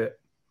still a bit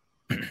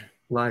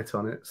light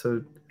on it.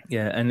 So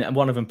yeah, and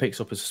one of them picks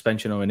up a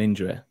suspension or an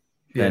injury.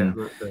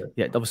 Then,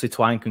 obviously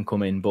Twine can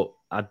come in, but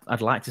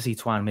I'd like to see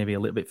Twine maybe a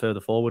little bit further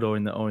forward or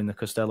in the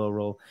Costello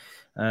role.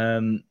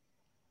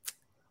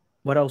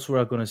 What else were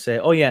I going to say?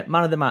 Oh yeah,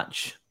 man of the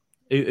match.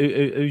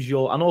 Who's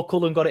your? I know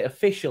Cullen got it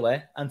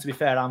officially, and to be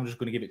fair, I'm just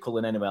going to give it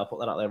Cullen anyway. I'll put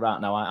that out there right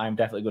now. I'm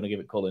definitely going to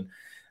give it Cullen.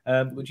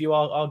 Would you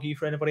argue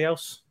for anybody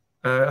else?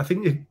 I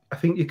think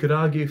you could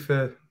argue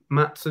for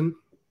Maatsen.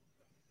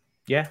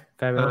 Yeah,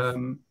 fair enough.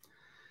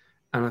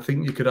 And I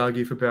think you could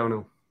argue for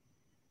Brownhill.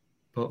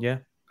 But yeah,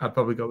 I'd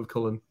probably go with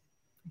Cullen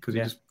because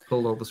he just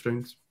pulled all the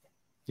strings.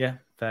 Yeah,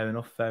 fair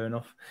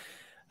enough.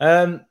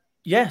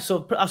 Yeah,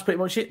 so that's pretty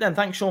much it then.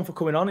 Thanks, Sean, for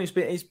coming on. It's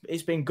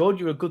been good.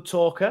 You're a good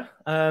talker.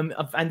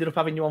 I've ended up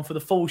having you on for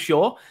the full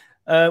show.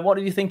 What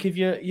did you think of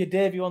your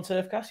debut on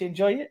Turfcast? You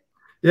enjoy it?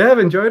 Yeah, I've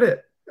enjoyed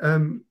it.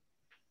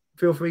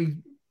 Feel free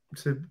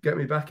to get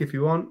me back if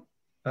you want.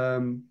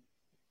 I've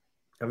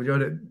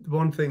enjoyed it.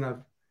 One thing I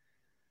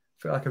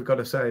feel like I've got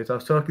to say is I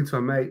was talking to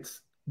my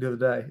mates the other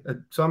day.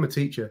 So I'm a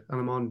teacher and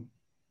I'm on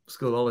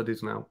school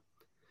holidays now.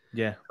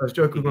 Yeah. I was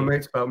joking with my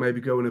mates about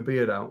maybe growing a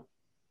beard out.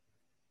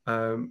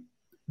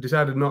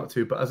 Decided not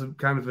to, but as a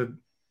kind of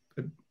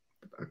a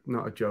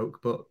not a joke,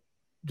 but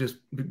just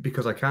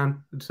because I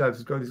can, I decided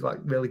to grow these like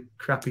really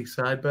crappy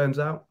sideburns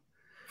out.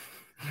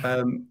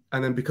 And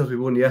then because we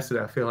won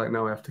yesterday, I feel like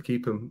now I have to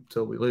keep them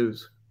till we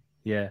lose.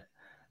 Yeah.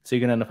 So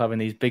you're going to end up having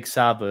these big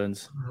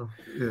sideburns.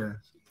 Yeah.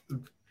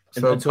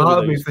 So part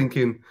of me is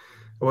thinking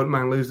I wouldn't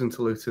mind losing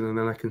to Luton and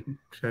then I can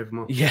shave them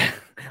off. Yeah.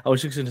 I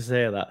was just going to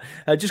say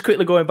that. Just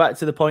quickly going back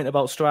to the point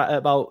about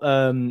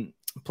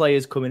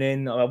players coming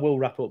in. I will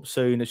wrap up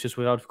soon. It's just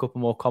we had a couple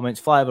more comments.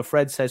 Flyover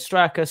Fred says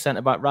striker,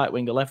 centre back, right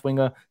winger, left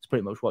winger. It's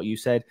pretty much what you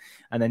said.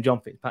 And then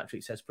John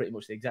Fitzpatrick says pretty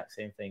much the exact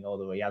same thing,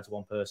 although he adds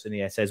one person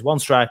here. Says 1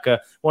 striker,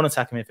 1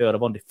 attacking midfielder,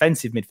 1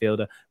 defensive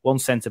midfielder, 1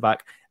 centre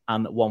back,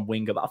 and 1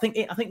 winger. But I think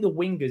the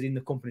wingers in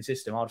the company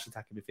system are just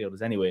attacking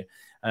midfielders anyway.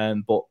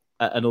 But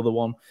another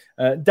one.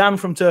 Dan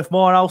from Turf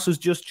Morehouse has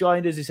just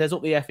joined us. He says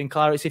up the effing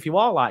Clarets. If you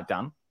are like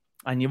Dan,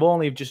 and you've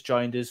only just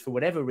joined us for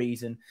whatever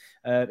reason,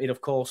 it,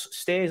 of course,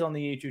 stays on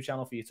the YouTube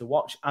channel for you to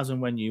watch as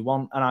and when you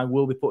want. And I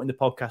will be putting the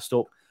podcast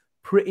up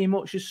pretty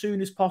much as soon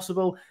as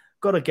possible.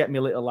 Got to get my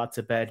little lad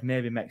to bed,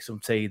 maybe make some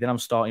tea. Then I'm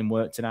starting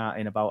work tonight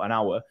in about an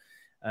hour.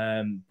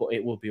 But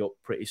it will be up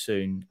pretty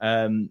soon.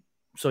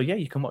 So, yeah,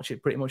 you can watch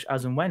it pretty much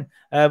as and when.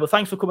 But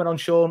thanks for coming on,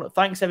 Sean.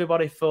 Thanks,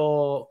 everybody,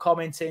 for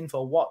commenting,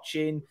 for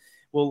watching.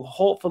 We'll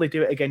hopefully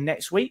do it again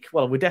next week.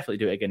 Well, we'll definitely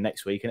do it again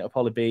next week, and it'll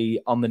probably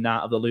be on the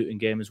night of the Luton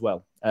game as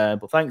well.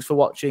 But thanks for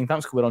watching.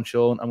 Thanks for coming on,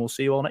 Sean, and we'll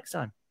see you all next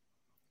time.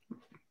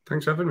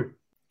 Thanks for having me.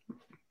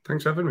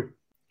 Thanks for having me.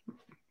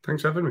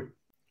 Thanks for having me.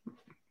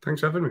 Thanks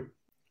for having me.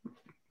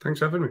 Thanks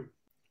for having me.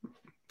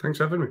 Thanks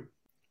for having me.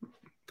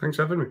 Thanks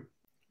for having me.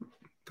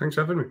 Thanks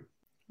for having me.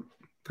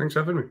 Thanks for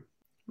having me.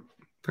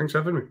 Thanks for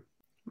having me.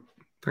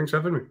 Thanks for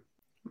having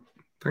me.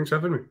 Thanks for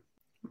having me.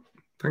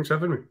 Thanks for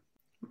having me.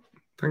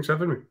 Thanks for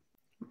having me.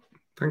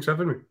 Thanks for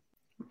having me.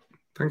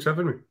 Thanks for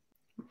having me.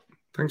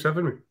 Thanks for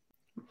having me.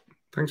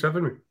 Thanks for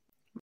having me.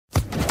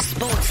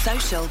 Sports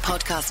Social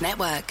Podcast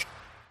Network.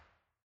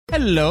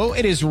 Hello,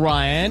 it is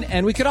Ryan,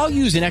 and we could all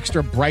use an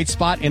extra bright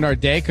spot in our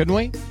day, couldn't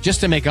we? Just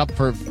to make up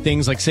for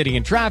things like sitting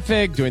in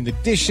traffic, doing the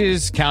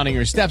dishes, counting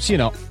your steps,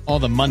 all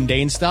the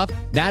mundane stuff.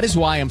 That is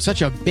why I'm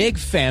such a big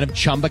fan of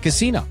Chumba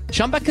Casino.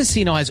 Chumba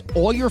Casino has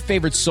all your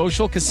favorite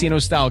social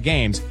casino-style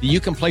games that you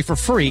can play for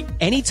free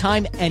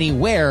anytime,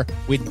 anywhere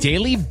with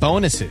daily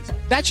bonuses.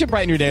 That should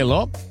brighten your day a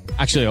little.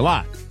 Actually, a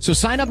lot. So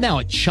sign up now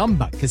at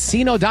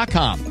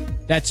ChumbaCasino.com.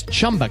 That's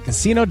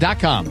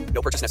ChumbaCasino.com.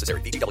 No purchase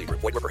necessary. VGW Group.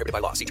 Void where prohibited by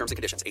law. See terms and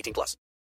conditions. 18+.